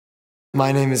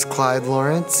My name is Clyde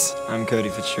Lawrence. I'm Cody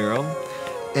Fitzgerald.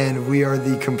 And we are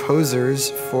the composers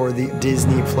for the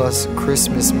Disney Plus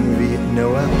Christmas movie,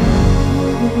 Noelle.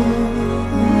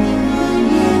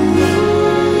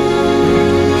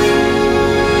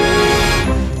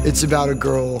 It's about a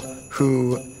girl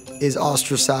who is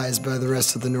ostracized by the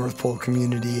rest of the North Pole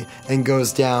community and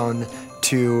goes down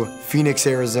to Phoenix,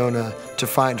 Arizona to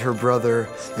find her brother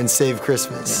and save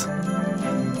Christmas. Yeah.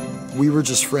 We were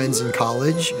just friends in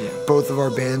college. Yeah. Both of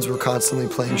our bands were constantly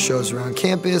playing shows around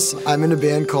campus. I'm in a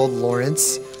band called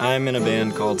Lawrence. I'm in a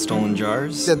band called Stolen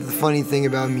Jars. The funny thing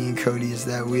about me and Cody is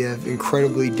that we have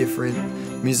incredibly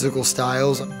different musical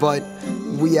styles, but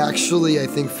we actually, I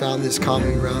think, found this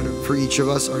common ground. For each of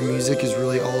us, our music is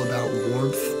really all about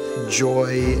warmth,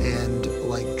 joy, and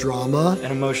like drama.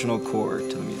 An emotional core to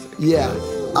the music. Yeah.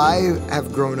 I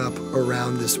have grown up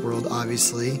around this world,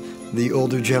 obviously. The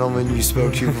older gentleman you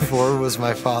spoke to before was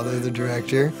my father, the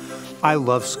director. I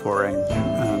love scoring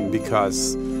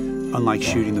because, unlike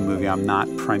shooting the movie, I'm not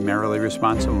primarily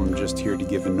responsible. I'm just here to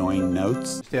give annoying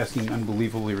notes. Just asking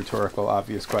unbelievably rhetorical,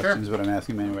 obvious questions, sure. But I'm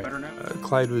asking them anyway.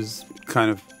 Clyde was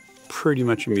kind of pretty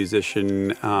much a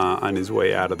musician on his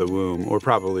way out of the womb, or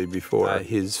probably before.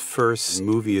 His first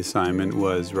movie assignment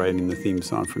was writing the theme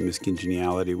song for Miss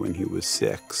Congeniality when he was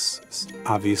 6.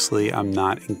 Obviously, I'm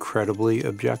not incredibly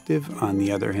objective. On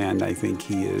the other hand, I think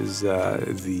he is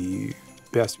the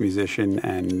best musician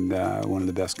and one of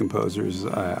the best composers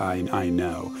I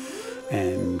know.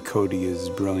 And Cody is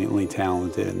brilliantly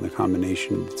talented, and the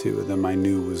combination of the two of them I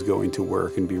knew was going to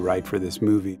work and be right for this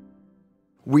movie.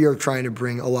 We are trying to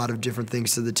bring a lot of different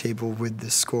things to the table with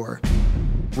this score.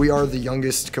 We are the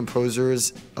youngest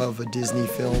composers of a Disney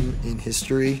film in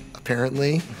history,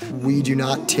 apparently. We do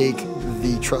not take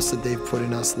the trust that they've put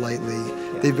in us lightly.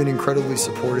 They've been incredibly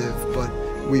supportive, but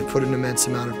we've put an immense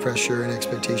amount of pressure and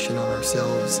expectation on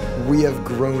ourselves. We have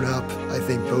grown up, I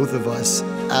think both of us,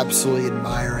 absolutely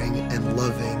admiring and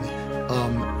loving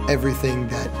everything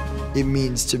that it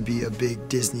means to be a big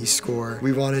Disney score.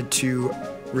 We wanted to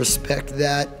respect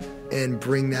that and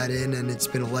bring that in, and it's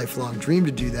been a lifelong dream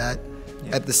to do that.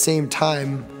 Yeah. At the same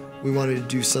time, we wanted to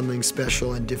do something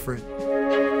special and different.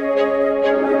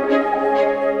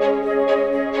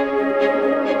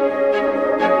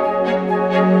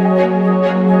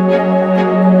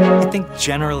 I think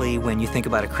generally when you think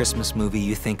about a Christmas movie,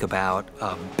 you think about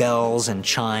bells and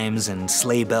chimes and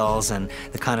sleigh bells and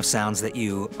the kind of sounds that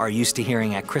you are used to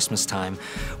hearing at Christmas time.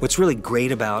 What's really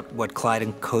great about what Clyde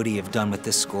and Cody have done with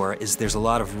this score is there's a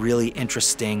lot of really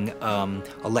interesting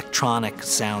electronic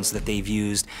sounds that they've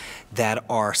used that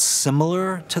are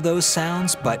similar to those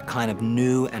sounds, but kind of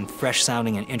new and fresh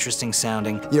sounding and interesting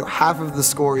sounding. You know, half of the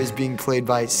score is being played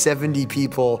by 70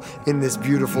 people in this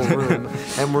beautiful room,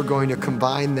 and we're going to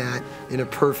combine that in a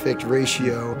perfect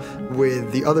ratio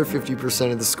with the other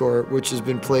 50% of the score, which has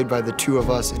been played by the two of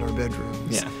us in our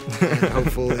bedrooms. Yeah. And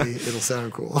hopefully it'll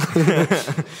sound cool.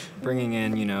 Bringing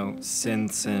in,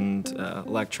 synths and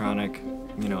electronic,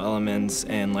 elements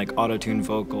and like auto-tune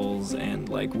vocals and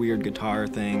like weird guitar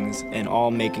things, and all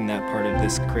making that part of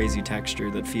this crazy texture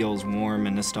that feels warm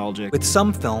and nostalgic. With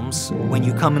some films, when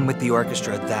you come in with the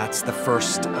orchestra, that's the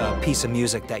first piece of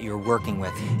music that you're working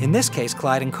with. In this case,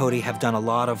 Clyde and Cody have done a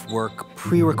lot of work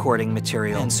pre-recording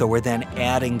material, and so we're then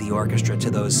adding the orchestra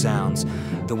to those sounds.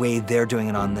 The way they're doing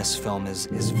it on this film is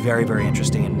very, very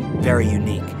interesting and very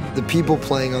unique. The people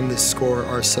playing on this score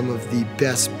are some of the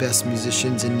best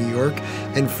musicians in New York,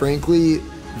 and frankly,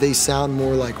 they sound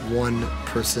more like one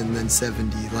person than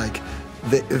 70. Like,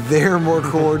 they're more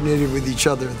coordinated with each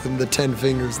other than the 10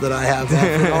 fingers that I have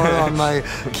on my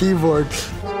keyboard.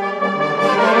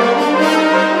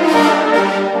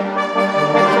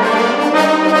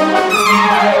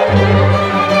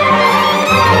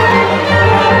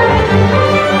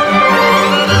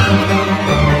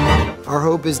 Our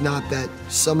hope is not that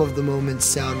some of the moments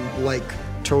sound like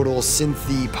total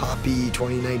synthy, poppy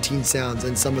 2019 sounds,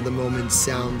 and some of the moments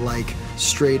sound like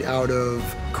straight out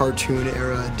of cartoon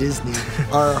era Disney.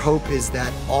 Our hope is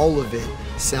that all of it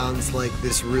sounds like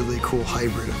this really cool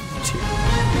hybrid of the two.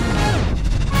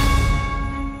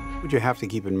 What you have to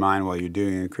keep in mind while you're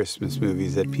doing a Christmas movie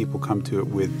is that people come to it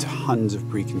with tons of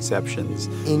preconceptions.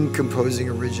 In composing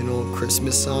original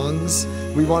Christmas songs,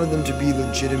 we wanted them to be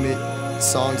legitimate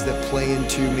songs that play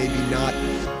into maybe not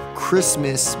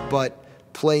Christmas, but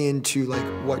play into like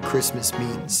what Christmas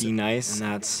means. Be Nice,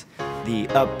 and that's the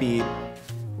upbeat,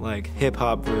 like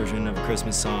hip-hop version of a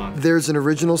Christmas song. There's an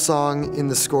original song in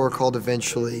the score called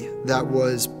Eventually that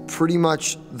was pretty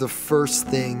much the first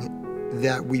thing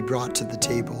that we brought to the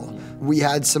table. We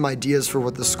had some ideas for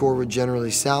what the score would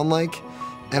generally sound like,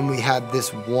 and we had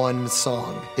this one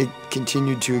song. It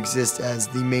continued to exist as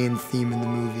the main theme in the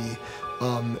movie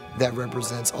that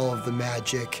represents all of the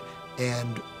magic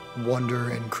and wonder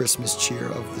and Christmas cheer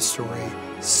of the story.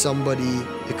 Somebody,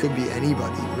 it could be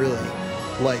anybody really,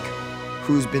 like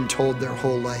who's been told their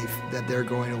whole life that they're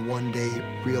going to one day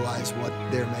realize what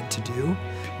they're meant to do,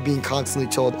 being constantly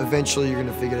told eventually you're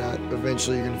going to figure it out,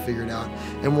 eventually you're going to figure it out,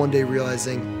 and one day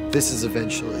realizing this is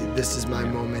eventually, this is my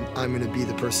moment, I'm going to be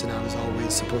the person I was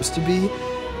always supposed to be.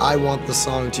 I want the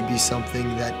song to be something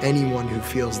that anyone who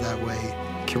feels that way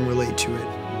can relate to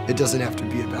it. It doesn't have to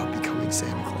be about becoming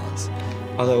Santa Claus.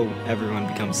 Although everyone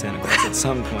becomes Santa Claus at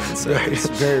some point, so it's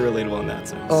very relatable in that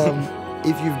sense.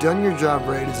 If you've done your job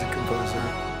right as a composer,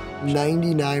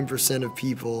 99% of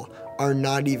people are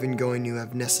not even going to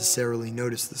have necessarily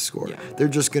noticed the score. Yeah. They're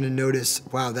just going to notice,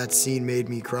 wow, that scene made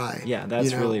me cry. Yeah,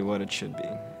 that's you know? really what it should be.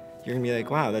 You're going to be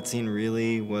like, wow, that scene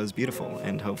really was beautiful,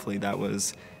 and hopefully that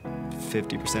was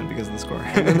 50% because of the score.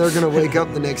 And then they're going to wake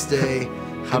up the next day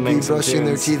and be brushing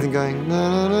their teeth and going,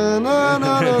 no, no, no,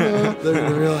 no, no, no, no. They're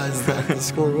going to realize that the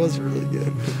score was really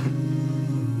good.